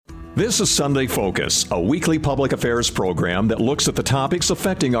This is Sunday Focus, a weekly public affairs program that looks at the topics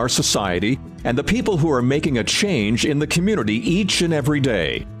affecting our society and the people who are making a change in the community each and every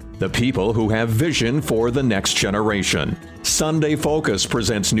day. The people who have vision for the next generation. Sunday Focus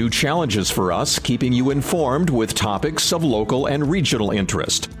presents new challenges for us, keeping you informed with topics of local and regional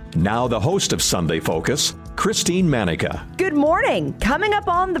interest. Now the host of Sunday Focus, Christine Manica. Good morning. Coming up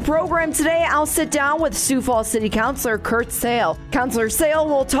on the program today, I'll sit down with Sioux Falls City Councilor Kurt Sale. Councilor Sale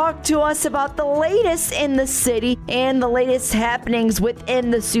will talk to us about the latest in the city and the latest happenings within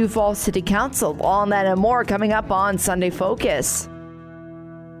the Sioux Falls City Council. All that and more coming up on Sunday Focus.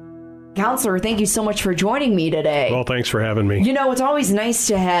 Councilor, thank you so much for joining me today. Well, thanks for having me. You know, it's always nice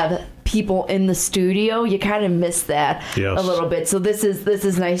to have people in the studio. You kind of miss that a little bit. So this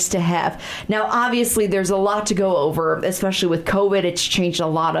is nice to have. Now, obviously, there's a lot to go over, especially with COVID. It's changed a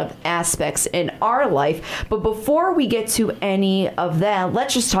lot of aspects in our life. But before we get to any of that,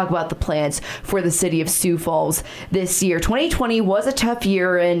 let's just talk about the plans for the city of Sioux Falls this year. 2020 was a tough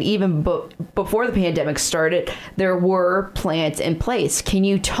year, and even before the pandemic started, there were plans in place. Can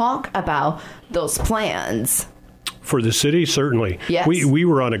you talk about those plans? For the city, certainly. Yes. We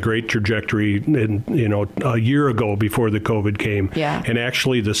were on a great trajectory, a year ago before the COVID came. Yeah. And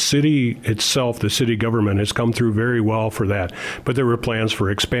actually, the city itself, the city government, has come through very well for that. But there were plans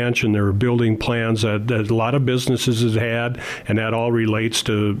for expansion. There were building plans that a lot of businesses have had, and that all relates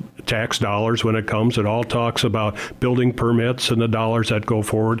to tax dollars when it comes. It all talks about building permits and the dollars that go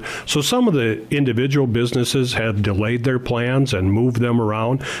forward. So some of the individual businesses have delayed their plans and moved them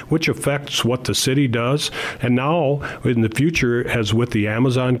around, which affects what the city does. And now, in the future, as with the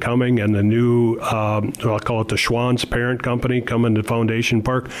Amazon coming and the new, I'll call it the Schwann's parent company coming to Foundation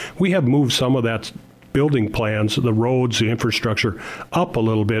Park, we have moved some of that building plans, the roads, the infrastructure, up a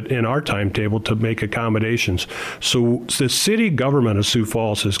little bit in our timetable to make accommodations. So the city government of Sioux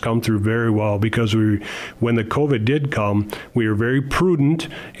Falls has come through very well because when the COVID did come, we were very prudent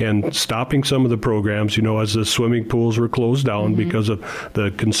in stopping some of the programs, as the swimming pools were closed down because of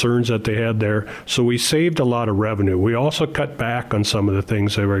the concerns that they had there. So we saved a lot of revenue. We also cut back on some of the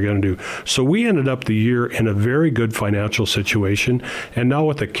things they were going to do. So we ended up the year in a very good financial situation. And now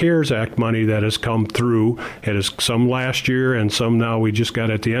with the CARES Act money that has come through, it is some last year and some now we just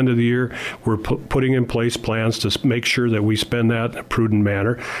got at the end of the year. We're putting in place plans to make sure that we spend that in a prudent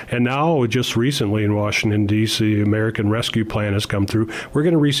manner. And now, just recently in Washington, D.C., the American Rescue Plan has come through. We're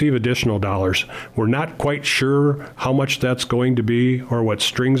going to receive additional dollars. We're not quite sure how much that's going to be or what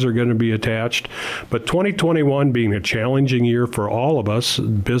strings are going to be attached. But 2021 being a challenging year for all of us,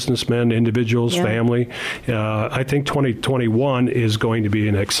 businessmen, individuals, family, I think 2021 is going to be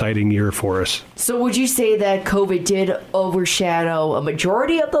an exciting year for us. So would you say that COVID did overshadow a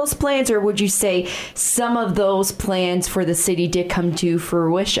majority of those plans, or would you say some of those plans for the city did come to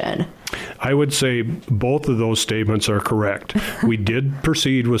fruition? I would say both of those statements are correct. We did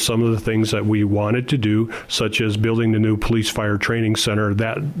proceed with some of the things that we wanted to do, such as building the new police fire training center.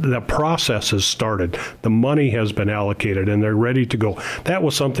 That process has started. The money has been allocated and they're ready to go. That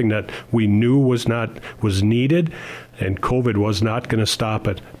was something that we knew was needed, and COVID was not going to stop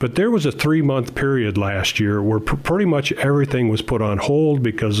it. But there was a 3-month period last year where pretty much everything was put on hold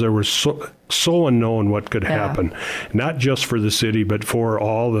because there was so unknown what could happen, not just for the city, but for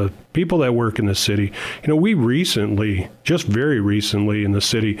all the people that work in the city. We recently, just very recently in the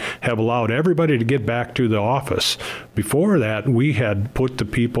city, have allowed everybody to get back to the office. Before that, we had put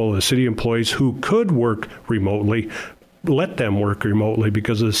the city employees who could work remotely, let them work remotely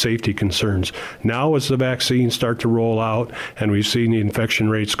because of the safety concerns. Now, as the vaccines start to roll out and we've seen the infection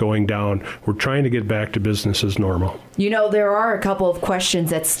rates going down, we're trying to get back to business as normal. There are a couple of questions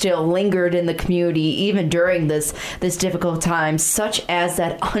that still lingered in the community even during this difficult time, such as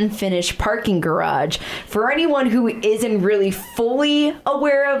that unfinished parking garage. For anyone who isn't really fully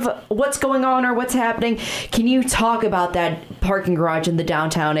aware of what's going on or what's happening, can you talk about that parking garage in the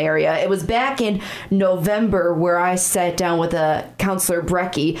downtown area? It was back in November where I sat down with Councilor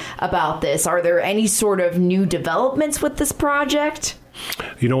Brecky about this. Are there any sort of new developments with this project?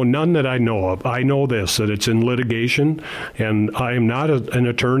 None that I know of. I know that it's in litigation, and I am not an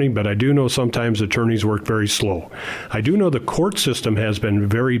attorney, but I do know sometimes attorneys work very slow. I do know the court system has been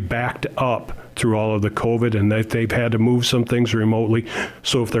very backed up through all of the COVID, and that they've had to move some things remotely.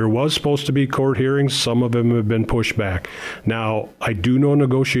 So if there was supposed to be court hearings, some of them have been pushed back. Now, I do know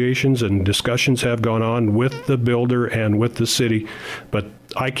negotiations and discussions have gone on with the builder and with the city, but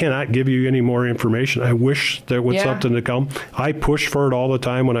I cannot give you any more information. I wish there was something to come. I push for it all the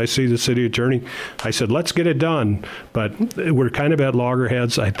time when I see the city attorney. I said, let's get it done. But we're kind of at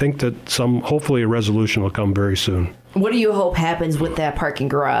loggerheads. I think that hopefully a resolution will come very soon. What do you hope happens with that parking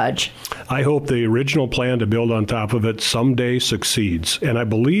garage? I hope the original plan to build on top of it someday succeeds. And I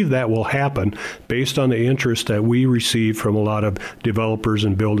believe that will happen based on the interest that we receive from a lot of developers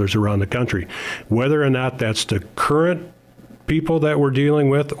and builders around the country. Whether or not that's the current people that we're dealing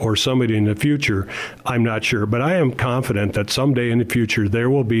with or somebody in the future, I'm not sure. But I am confident that someday in the future there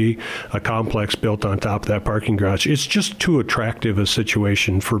will be a complex built on top of that parking garage. It's just too attractive a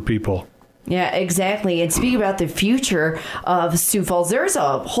situation for people. Yeah, exactly. And speaking about the future of Sioux Falls, there's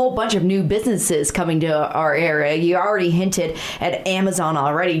a whole bunch of new businesses coming to our area. You already hinted at Amazon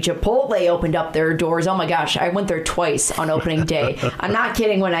already. Chipotle opened up their doors. Oh my gosh, I went there twice on opening day. I'm not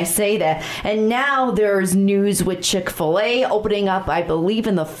kidding when I say that. And now there's news with Chick-fil-A opening up, I believe,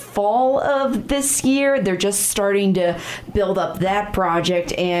 in the fall of this year. They're just starting to build up that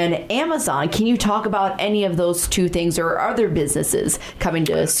project. And Amazon, can you talk about any of those two things or other businesses coming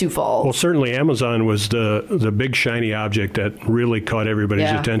to Sioux Falls? Well, certainly Amazon was the big shiny object that really caught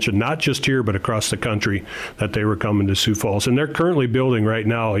everybody's attention, not just here, but across the country, that they were coming to Sioux Falls. And they're currently building right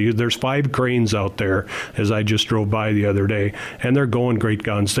now. There's 5 cranes out there, as I just drove by the other day, and they're going great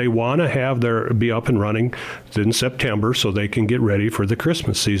guns. They want to be up and running in September so they can get ready for the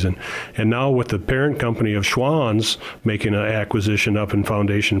Christmas season. And now with the parent company of Schwann's making an acquisition up in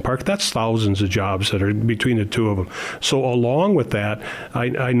Foundation Park, that's thousands of jobs that are between the two of them. So along with that,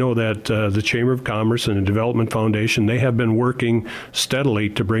 I know that the Chamber of Commerce and the Development Foundation, they have been working steadily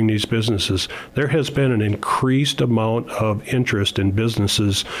to bring these businesses. There has been an increased amount of interest in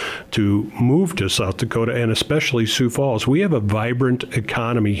businesses to move to South Dakota and especially Sioux Falls. We have a vibrant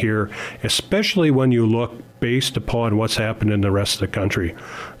economy here, especially when you look based upon what's happened in the rest of the country.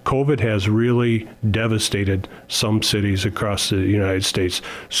 COVID has really devastated some cities across the United States.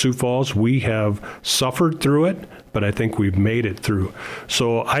 Sioux Falls, we have suffered through it, but I think we've made it through.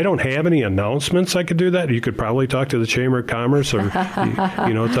 So I don't have any announcements I could do that. You could probably talk to the Chamber of Commerce or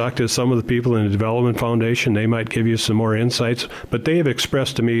talk to some of the people in the Development Foundation. They might give you some more insights. But they have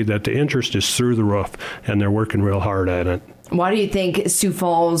expressed to me that the interest is through the roof, and they're working real hard at it. Why do you think Sioux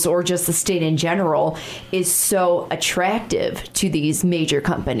Falls, or just the state in general, is so attractive to these major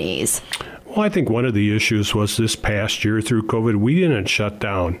companies? Well, I think one of the issues was this past year through COVID, we didn't shut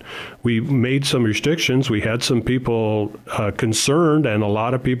down. We made some restrictions. We had some people concerned, and a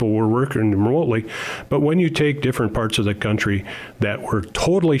lot of people were working remotely. But when you take different parts of the country that were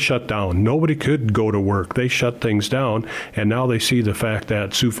totally shut down, nobody could go to work. They shut things down, and now they see the fact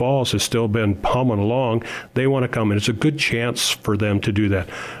that Sioux Falls has still been humming along. They want to come, and it's a good chance for them to do that.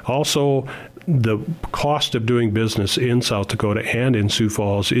 Also, the cost of doing business in South Dakota and in Sioux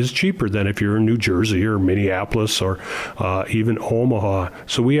Falls is cheaper than if you're in New Jersey or Minneapolis or even Omaha.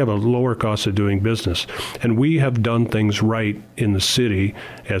 So we have a lower cost of doing business. And we have done things right in the city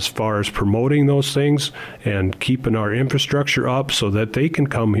as far as promoting those things and keeping our infrastructure up so that they can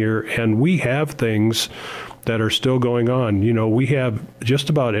come here. And we have things that are still going on. You know, we have just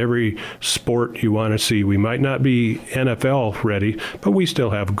about every sport you want to see. We might not be NFL ready, but we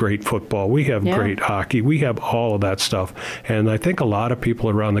still have great football. We have great hockey. We have all of that stuff. And I think a lot of people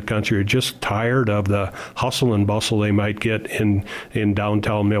around the country are just tired of the hustle and bustle they might get in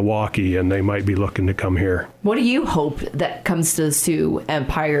downtown Milwaukee, and they might be looking to come here. What do you hope that comes to the Sioux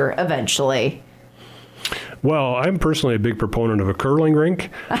Empire eventually? Well, I'm personally a big proponent of a curling rink.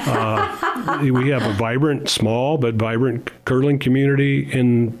 We have a vibrant, small but vibrant curling community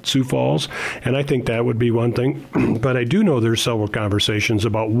in Sioux Falls, and I think that would be one thing. But I do know there's several conversations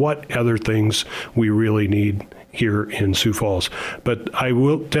about what other things we really need here in Sioux Falls. But I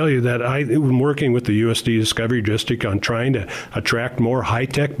will tell you that I'm working with the USD Discovery District on trying to attract more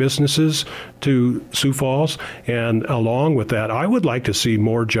high-tech businesses to Sioux Falls. And along with that, I would like to see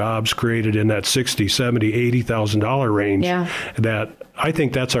more jobs created in that $60,000, $70,000, $80,000 range. That I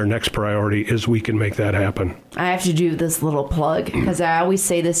think that's our next priority, is we can make that happen. I have to do this little plug because I always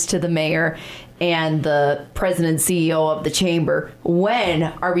say this to the mayor and the president and CEO of the chamber. When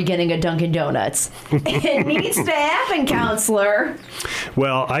are we getting a Dunkin' Donuts? It needs to happen, Counselor.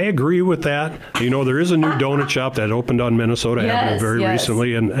 Well, I agree with that. You know, there is a new donut shop that opened on Minnesota Avenue very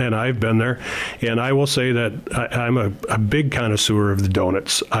recently, and I've been there. And I will say that I'm a big connoisseur of the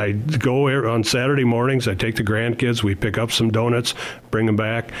donuts. I go on Saturday mornings, I take the grandkids, we pick up some donuts, bring them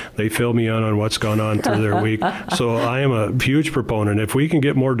back. They fill me on what's gone on through their week. So I am a huge proponent. If we can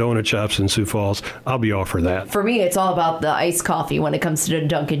get more donut shops in Sioux Falls, I'll be all for that. For me, it's all about the iced coffee when it comes to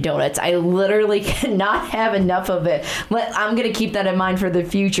Dunkin' Donuts. I literally cannot have enough of it. I'm going to keep that in mind for the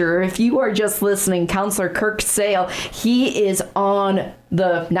future. If you are just listening, Counselor Kirk Sale, he is not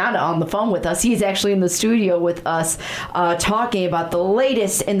on the phone with us. He's actually in the studio with us talking about the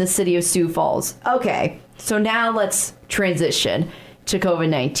latest in the city of Sioux Falls. Okay. So now let's transition to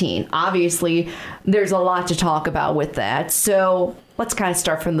COVID-19. Obviously, there's a lot to talk about with that. So let's kind of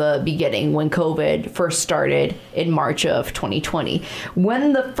start from the beginning when COVID first started in March of 2020.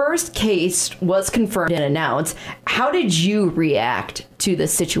 When the first case was confirmed and announced, how did you react to the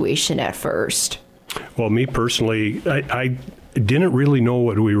situation at first? Well, me personally, I didn't really know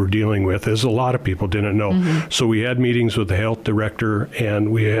what we were dealing with, as a lot of people didn't know. So we had meetings with the health director,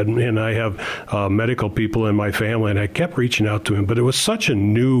 and I have medical people in my family, and I kept reaching out to him, but it was such a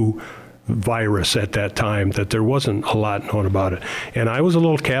new virus at that time that there wasn't a lot known about it. And I was a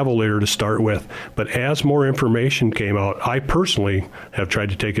little cavalier to start with, but as more information came out, I personally have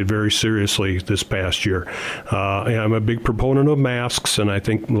tried to take it very seriously this past year. I'm a big proponent of masks, and I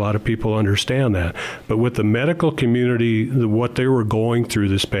think a lot of people understand that. But with the medical community, what they were going through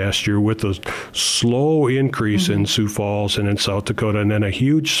this past year with the slow increase in Sioux Falls and in South Dakota, and then a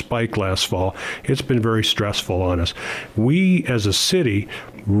huge spike last fall, it's been very stressful on us. We, as a city,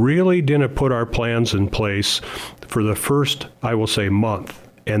 really didn't put our plans in place for the first, I will say, month.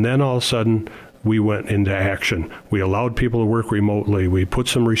 And then all of a sudden, we went into action. We allowed people to work remotely. We put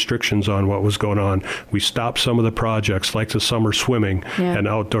some restrictions on what was going on. We stopped some of the projects like the summer swimming and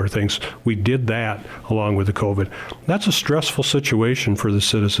outdoor things. We did that along with the COVID. That's a stressful situation for the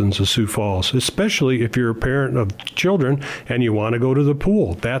citizens of Sioux Falls, especially if you're a parent of children and you want to go to the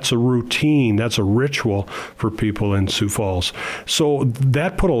pool. That's a routine. That's a ritual for people in Sioux Falls. So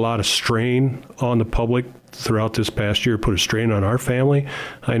that put a lot of strain on the public throughout this past year, put a strain on our family.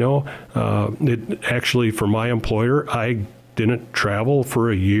 I know it actually, for my employer, I didn't travel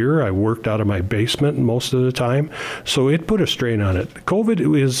for a year. I worked out of my basement most of the time. So it put a strain on it. COVID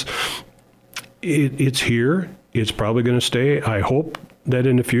it's here. It's probably going to stay. I hope that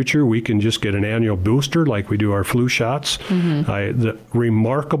in the future we can just get an annual booster like we do our flu shots.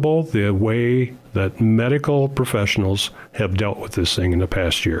 Remarkable the way that medical professionals have dealt with this thing in the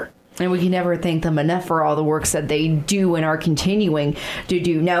past year. And we can never thank them enough for all the works that they do and are continuing to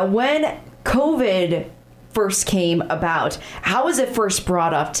do. Now, when COVID first came about, how was it first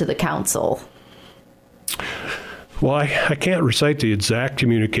brought up to the council? Well, I can't recite the exact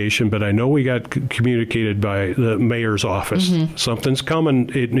communication, but I know we got communicated by the mayor's office. Something's coming.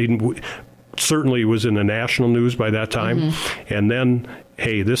 It certainly was in the national news by that time. And then,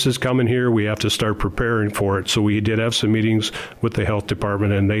 hey, this is coming here. We have to start preparing for it. So we did have some meetings with the health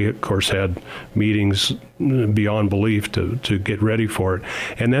department, and they, of course, had meetings beyond belief to get ready for it.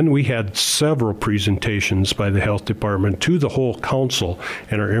 And then we had several presentations by the health department to the whole council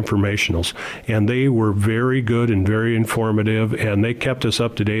and our informationals. And they were very good and very informative, and they kept us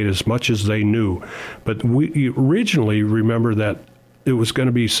up to date as much as they knew. But we originally, remember that it was going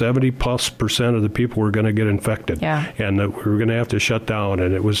to be 70+% of the people were going to get infected, and that we were going to have to shut down,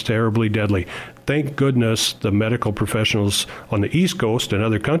 and it was terribly deadly. Thank goodness the medical professionals on the East Coast and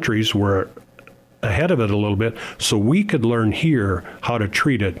other countries were ahead of it a little bit, so we could learn here how to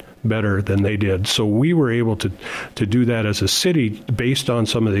treat it better than they did. So we were able to do that as a city based on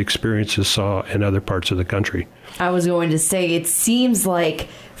some of the experiences saw in other parts of the country. I was going to say, it seems like,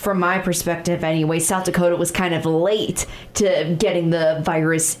 from my perspective anyway, South Dakota was kind of late to getting the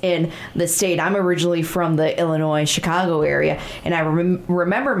virus in the state. I'm originally from the Illinois, Chicago area, and I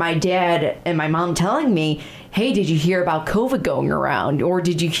remember my dad and my mom telling me, hey, did you hear about COVID going around? Or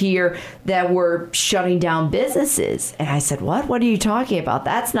did you hear that we're shutting down businesses? And I said, what? What are you talking about?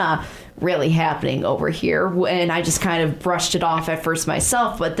 That's not really happening over here. And I just kind of brushed it off at first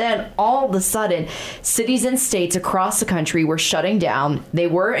myself. But then all of a sudden, cities and states across the country were shutting down. They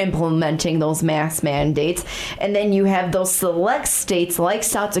were implementing those mask mandates. And then you have those select states like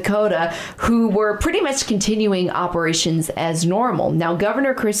South Dakota who were pretty much continuing operations as normal. Now,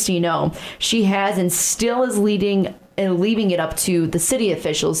 Governor Kristi Noem, she has and still is leading and leaving it up to the city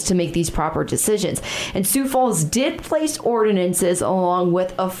officials to make these proper decisions. And Sioux Falls did place ordinances along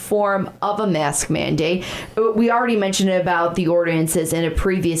with a form of a mask mandate. We already mentioned about the ordinances in a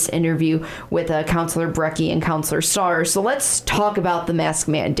previous interview with Councilor Brecky and Councilor Starr. So let's talk about the mask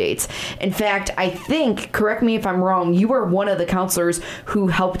mandates. In fact, I think, correct me if I'm wrong, you were one of the councilors who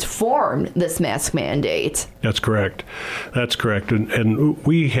helped form this mask mandate. That's correct. That's correct. And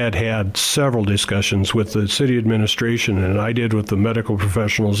we had several discussions with the city administration, and I did with the medical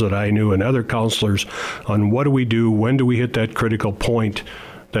professionals that I knew and other counselors on what do we do, when do we hit that critical point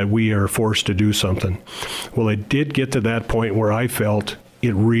that we are forced to do something. Well, it did get to that point where I felt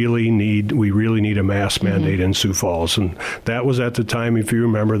we really need a mask mandate in Sioux Falls. And that was at the time, if you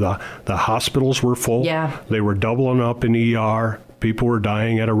remember, the hospitals were full. Yeah. They were doubling up in ER. People were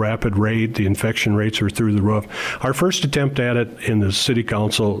dying at a rapid rate. The infection rates were through the roof. Our first attempt at it in the city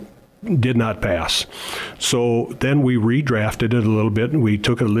council did not pass. So then we redrafted it a little bit, and we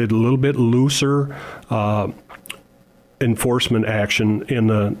took a little bit looser enforcement action and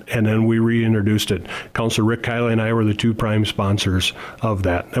then we reintroduced it. Councilor Rick Kiley and I were the two prime sponsors of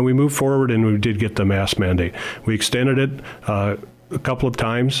that. And we moved forward and we did get the mask mandate. We extended it a couple of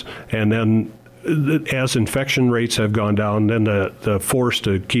times, and then as infection rates have gone down, then the force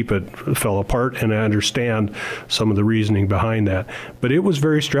to keep it fell apart, and I understand some of the reasoning behind that. But it was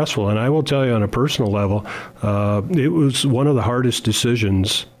very stressful, and I will tell you on a personal level, it was one of the hardest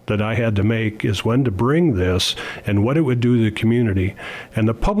decisions that I had to make, is when to bring this and what it would do to the community. And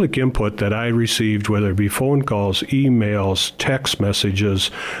the public input that I received, whether it be phone calls, emails, text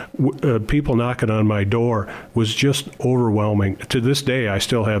messages, people knocking on my door, was just overwhelming. To this day, I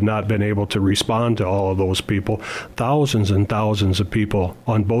still have not been able to respond to all of those people. Thousands and thousands of people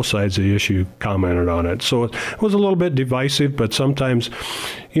on both sides of the issue commented on it. So it was a little bit divisive, but sometimes,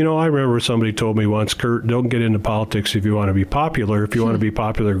 I remember somebody told me once, Kurt, don't get into politics if you want to be popular. If you want to be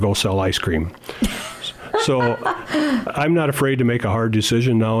popular, go sell ice cream. So I'm not afraid to make a hard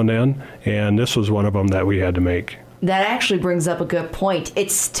decision now and then, and this was one of them that we had to make. That actually brings up a good point.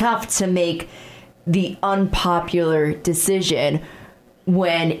 It's tough to make the unpopular decision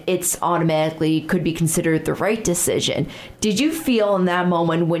when it's automatically could be considered the right decision. Did you feel in that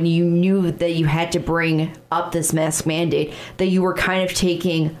moment when you knew that you had to bring up this mask mandate that you were kind of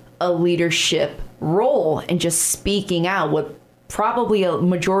taking a leadership role and just speaking out what probably a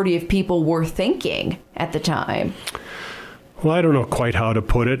majority of people were thinking at the time? Well, I don't know quite how to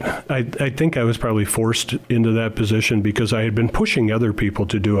put it. I think I was probably forced into that position because I had been pushing other people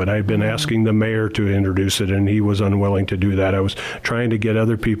to do it. I had been asking the mayor to introduce it, and he was unwilling to do that. I was trying to get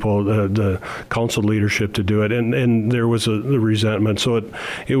other people, the council leadership, to do it, and there was the resentment. So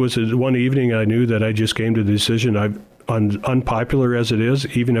it was one evening I knew that I just came to the decision, unpopular as it is,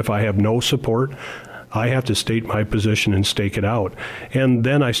 even if I have no support, I have to state my position and stake it out. And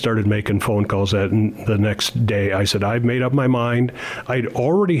then I started making phone calls the next day. I said, I've made up my mind. I'd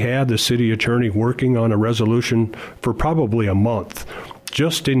already had the city attorney working on a resolution for probably a month,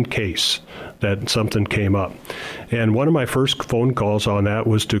 just in case that something came up. And one of my first phone calls on that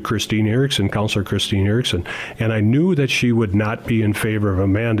was to Christine Erickson, Councilor Christine Erickson, and I knew that she would not be in favor of a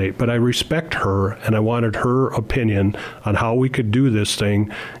mandate, but I respect her, and I wanted her opinion on how we could do this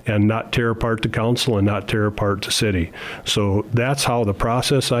thing and not tear apart the council and not tear apart the city. So that's how the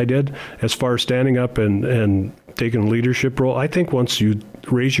process I did. As far as standing up and taking a leadership role, I think once you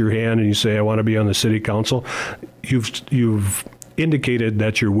raise your hand and you say, I want to be on the city council, you've indicated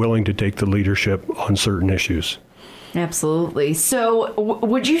that you're willing to take the leadership on certain issues. Absolutely. So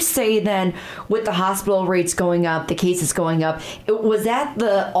would you say then, with the hospital rates going up, the cases going up, was that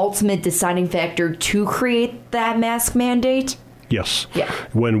the ultimate deciding factor to create that mask mandate? Yes. Yeah.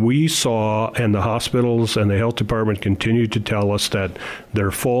 When we saw, and the hospitals and the health department continued to tell us that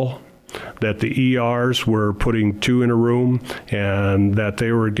they're full, that the ERs were putting 2 in a room, and that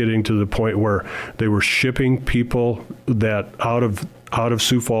they were getting to the point where they were shipping people that out of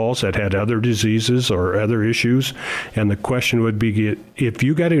Sioux Falls that had other diseases or other issues. And the question would be, if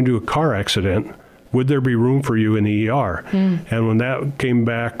you got into a car accident, would there be room for you in the ER? And when that came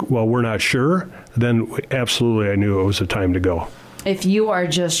back, well, we're not sure, then absolutely I knew it was the time to go. If you are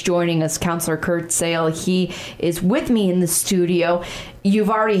just joining us, Councilor Kurt Sale, he is with me in the studio. You've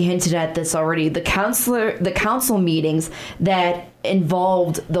already hinted at this already. The council meetings that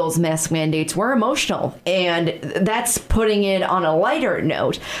involved those mask mandates were emotional, and that's putting it on a lighter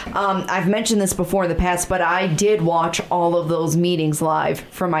note. I've mentioned this before in the past, but I did watch all of those meetings live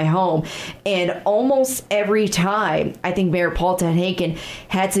from my home, and almost every time, I think Mayor Paul Tenhaken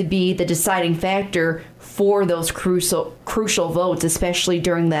had to be the deciding factor for those crucial votes, especially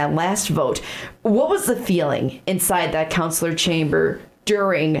during that last vote. What was the feeling inside that councilor chamber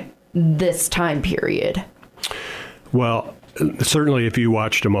during this time period? Well, certainly if you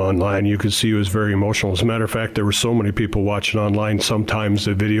watched him online, you could see he was very emotional. As a matter of fact, there were so many people watching online, sometimes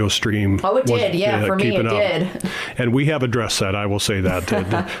the video stream. Oh, it did. Yeah, for me, it did. And we have addressed that. I will say that.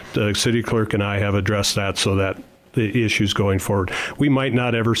 The city clerk and I have addressed that so that the issues going forward. We might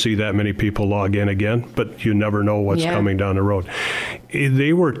not ever see that many people log in again, but you never know what's coming down the road.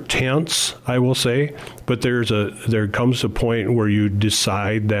 They were tense, I will say, but there comes a point where you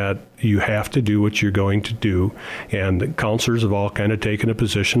decide that you have to do what you're going to do, and the councilors have all kind of taken a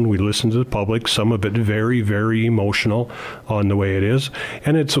position. We listen to the public, some of it very, very emotional on the way it is,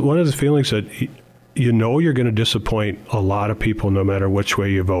 and it's one of the feelings that you know you're going to disappoint a lot of people no matter which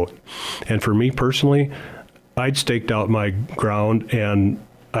way you vote. And for me personally, I'd staked out my ground, and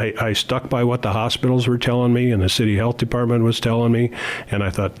I stuck by what the hospitals were telling me and the city health department was telling me, and I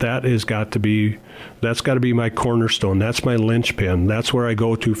thought that's got to be my cornerstone. That's my linchpin. That's where I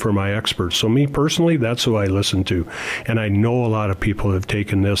go to for my experts. So me personally, that's who I listen to. And I know a lot of people have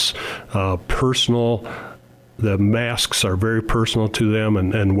taken this personal. The masks are very personal to them,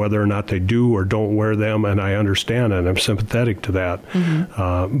 and whether or not they do or don't wear them, and I understand and I'm sympathetic to that.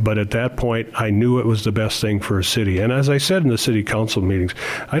 Mm-hmm. But at that point, I knew it was the best thing for a city. And as I said in the city council meetings,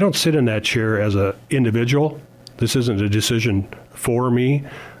 I don't sit in that chair as an individual. This isn't a decision for me.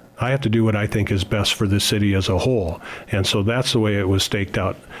 I have to do what I think is best for the city as a whole. And so that's the way it was staked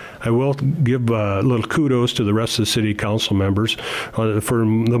out. I will give a little kudos to the rest of the city council members. For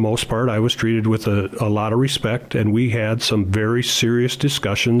the most part, I was treated with a lot of respect, and we had some very serious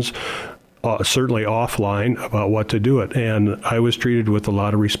discussions, certainly offline, about what to do it. And I was treated with a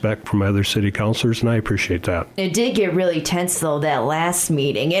lot of respect from other city councilors, and I appreciate that. It did get really tense, though, that last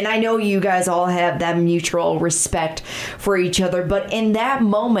meeting. And I know you guys all have that mutual respect for each other. But in that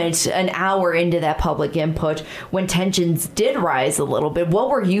moment, an hour into that public input, when tensions did rise a little bit, what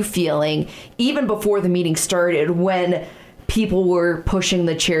were you feeling even before the meeting started when people were pushing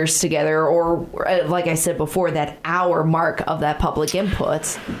the chairs together, or like I said before, that hour mark of that public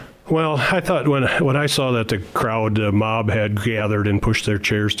input? Well, I thought when I saw that the crowd, mob had gathered and pushed their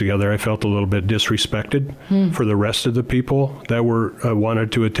chairs together, I felt a little bit disrespected for the rest of the people that were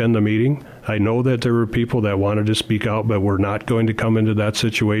wanted to attend the meeting. I know that there were people that wanted to speak out, but were not going to come into that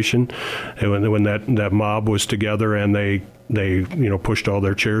situation. And when that mob was together and they pushed all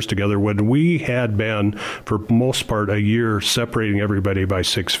their chairs together, when we had been, for most part, a year separating everybody by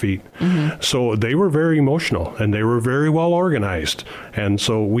 6 feet. Mm-hmm. So they were very emotional, and they were very well organized. And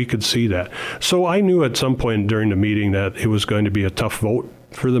so we could see that. So I knew at some point during the meeting that it was going to be a tough vote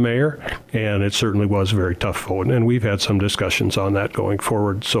for the mayor, and it certainly was a very tough vote. And we've had some discussions on that going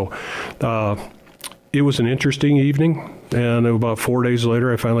forward. So it was an interesting evening, and about 4 days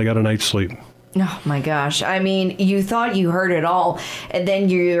later, I finally got a night's sleep. Oh, my gosh. I mean, you thought you heard it all, and then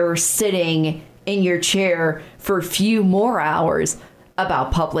you're sitting in your chair for a few more hours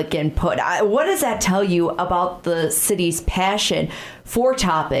about public input. What does that tell you about the city's passion for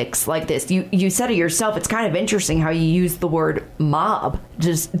topics like this? You said it yourself. It's kind of interesting how you use the word mob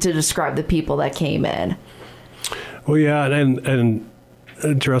just to describe the people that came in. Well, yeah, and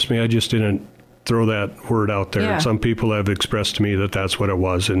trust me, I just didn't throw that word out there. Yeah. Some people have expressed to me that that's what it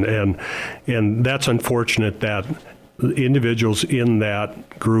was, and that's unfortunate that individuals in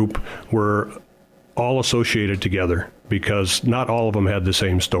that group were all associated together, because not all of them had the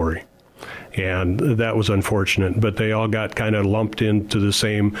same story. And that was unfortunate, but they all got kind of lumped into the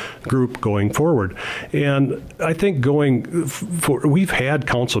same group going forward. And I think we've had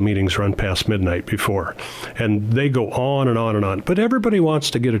council meetings run past midnight before, and they go on and on and on. But everybody wants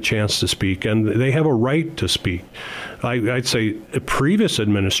to get a chance to speak, and they have a right to speak. I'd say previous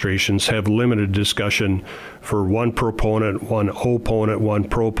administrations have limited discussion for one proponent, one opponent, one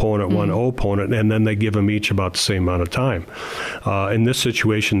proponent, one opponent, and then they give them each about the same amount of time. In this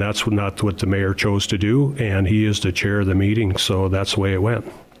situation, that's not what the mayor chose to do, and he is the chair of the meeting, so that's the way it went.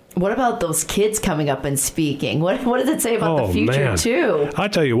 What about those kids coming up and speaking? What does it say about the future, too? I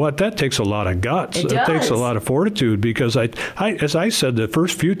tell you what, that takes a lot of guts. It takes a lot of fortitude, because I, as I said, the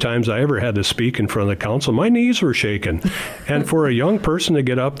first few times I ever had to speak in front of the council, my knees were shaking. And for a young person to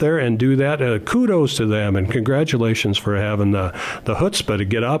get up there and do that, kudos to them, and congratulations for having the chutzpah to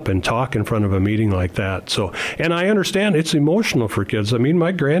get up and talk in front of a meeting like that. So, and I understand it's emotional for kids. I mean,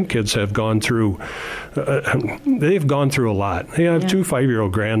 my grandkids have gone through, they've gone through a lot. I have 2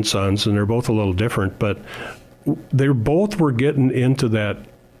 5-year-old grandsons, and they're both a little different, but they both were getting into that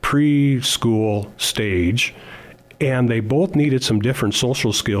preschool stage, and they both needed some different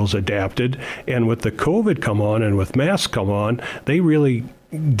social skills adapted. And with the COVID come on and with masks come on, they really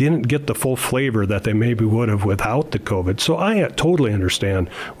didn't get the full flavor that they maybe would have without the COVID. So I totally understand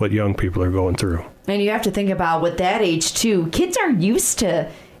what young people are going through. And you have to think about, with that age too, kids aren't used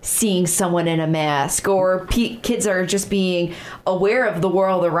to seeing someone in a mask, or kids are just being aware of the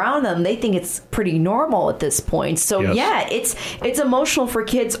world around them. They think it's pretty normal at this point. So yes. It's emotional for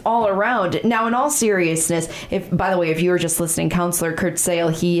kids all around. Now, in all seriousness, by the way, if you were just listening, Councilor Kurt Sale,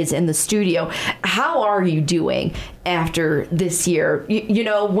 he is in the studio. How are you doing after this year? You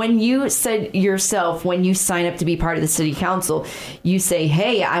know, when you said yourself, when you sign up to be part of the city council, you say,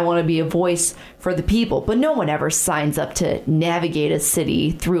 hey, I want to be a voice for the people. But no one ever signs up to navigate a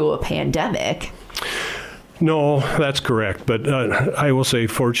city through a pandemic. No, that's correct. But I will say,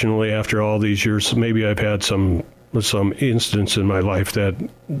 fortunately, after all these years, maybe I've had some some instance in my life that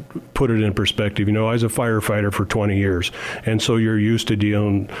put it in perspective. I was a firefighter for 20 years, and so you're used to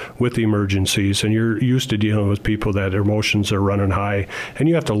dealing with emergencies, and you're used to dealing with people that their emotions are running high, and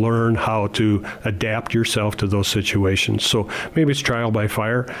you have to learn how to adapt yourself to those situations. So maybe it's trial by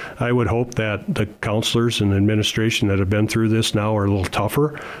fire. I would hope that the counselors and administration that have been through this now are a little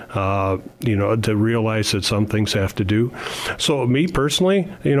tougher, to realize that some things have to do. So me personally,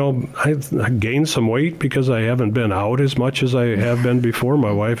 I've gained some weight because I haven't been out as much as I have been before.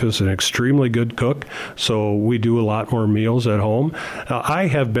 My wife is an extremely good cook, so we do a lot more meals at home. I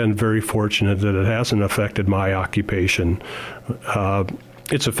have been very fortunate that it hasn't affected my occupation.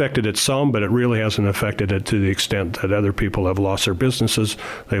 It's affected it some, but it really hasn't affected it to the extent that other people have lost their businesses,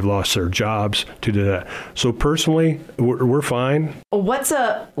 they've lost their jobs to do that. So personally, we're fine. What's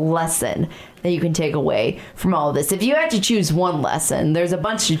a lesson that you can take away from all of this? If you had to choose one lesson, there's a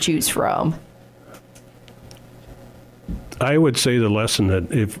bunch to choose from. I would say the lesson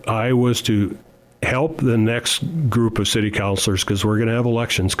that if I was to help the next group of city councilors, because we're going to have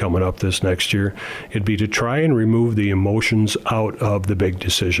elections coming up this next year, it'd be to try and remove the emotions out of the big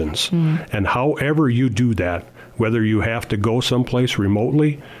decisions. And however you do that, whether you have to go someplace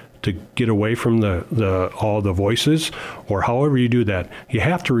remotely to get away from all the voices, or however you do that, you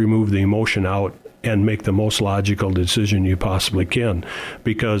have to remove the emotion out and make the most logical decision you possibly can.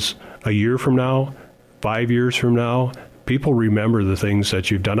 Because a year from now, 5 years from now, people remember the things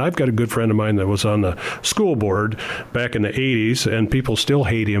that you've done. I've got a good friend of mine that was on the school board back in the 80s, and people still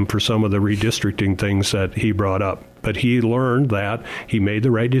hate him for some of the redistricting things that he brought up. But he learned that he made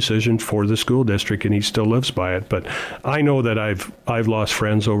the right decision for the school district, and he still lives by it. But I know that I've lost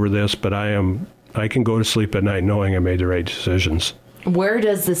friends over this, but I can go to sleep at night knowing I made the right decisions. Where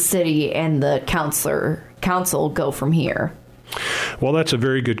does the city and the council go from here? Well, that's a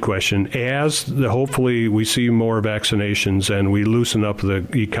very good question. As hopefully we see more vaccinations and we loosen up the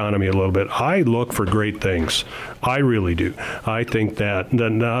economy a little bit, I look for great things. I really do. I think that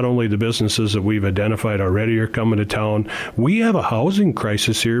not only the businesses that we've identified already are coming to town, we have a housing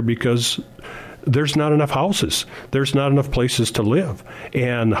crisis here because there's not enough houses. There's not enough places to live.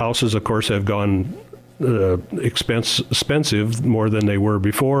 And houses, of course, have gone expensive more than they were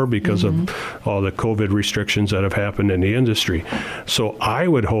before because of all the COVID restrictions that have happened in the industry. So I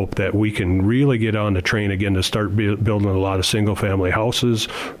would hope that we can really get on the train again to start building a lot of single-family houses,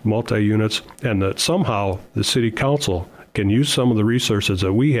 multi-units, and that somehow the city council can use some of the resources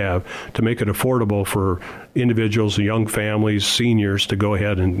that we have to make it affordable for individuals, young families, seniors to go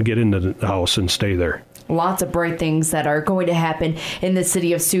ahead and get into the house and stay there. Lots of bright things that are going to happen in the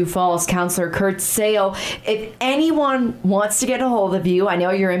city of Sioux Falls. Councilor Kurt Sale, if anyone wants to get a hold of you, I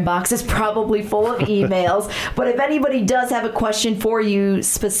know your inbox is probably full of emails, but if anybody does have a question for you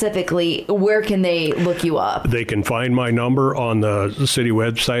specifically, where can they look you up? They can find my number on the city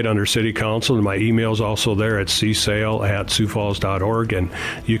website under City Council, and my email is also there at csale@siouxfalls.org, and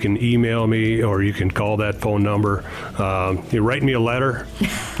you can email me or you can call that phone number. You write me a letter.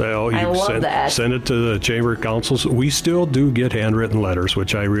 I love that. Send it to the Chamber of Councils. We still do get handwritten letters,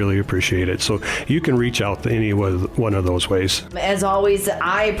 which I really appreciate it. So you can reach out to any one of those ways. As always,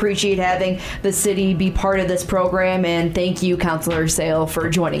 I appreciate having the city be part of this program, and thank you, Councilor Sale, for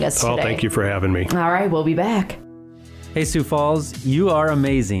joining us today. Well, thank you for having me. All right, we'll be back. Hey, Sioux Falls, you are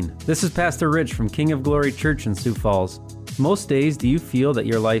amazing. This is Pastor Rich from King of Glory Church in Sioux Falls. Most days, do you feel that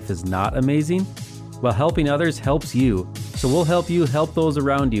your life is not amazing? Well, helping others helps you. So we'll help you help those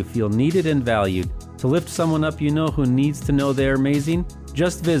around you feel needed and valued. To lift someone up you know who needs to know they're amazing,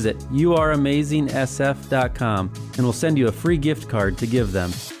 just visit youareamazingsf.com and we'll send you a free gift card to give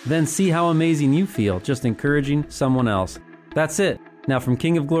them. Then see how amazing you feel just encouraging someone else. That's it. Now from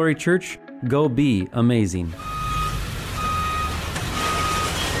King of Glory Church, go be amazing.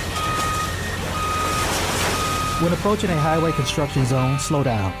 When approaching a highway construction zone, slow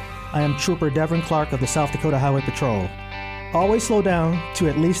down. I am Trooper Devin Clark of the South Dakota Highway Patrol. Always slow down to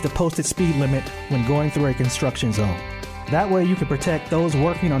at least the posted speed limit when going through a construction zone. That way you can protect those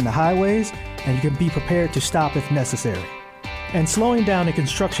working on the highways and you can be prepared to stop if necessary. And slowing down in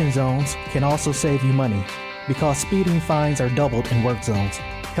construction zones can also save you money because speeding fines are doubled in work zones.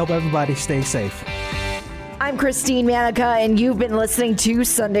 Help everybody stay safe. I'm Christine Manica, and you've been listening to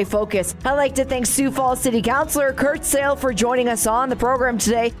Sunday Focus. I'd like to thank Sioux Falls City Councilor Kurt Sale for joining us on the program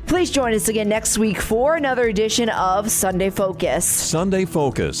today. Please join us again next week for another edition of Sunday Focus. Sunday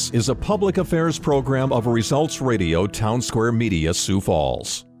Focus is a public affairs program of Results Radio Town Square Media, Sioux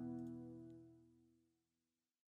Falls.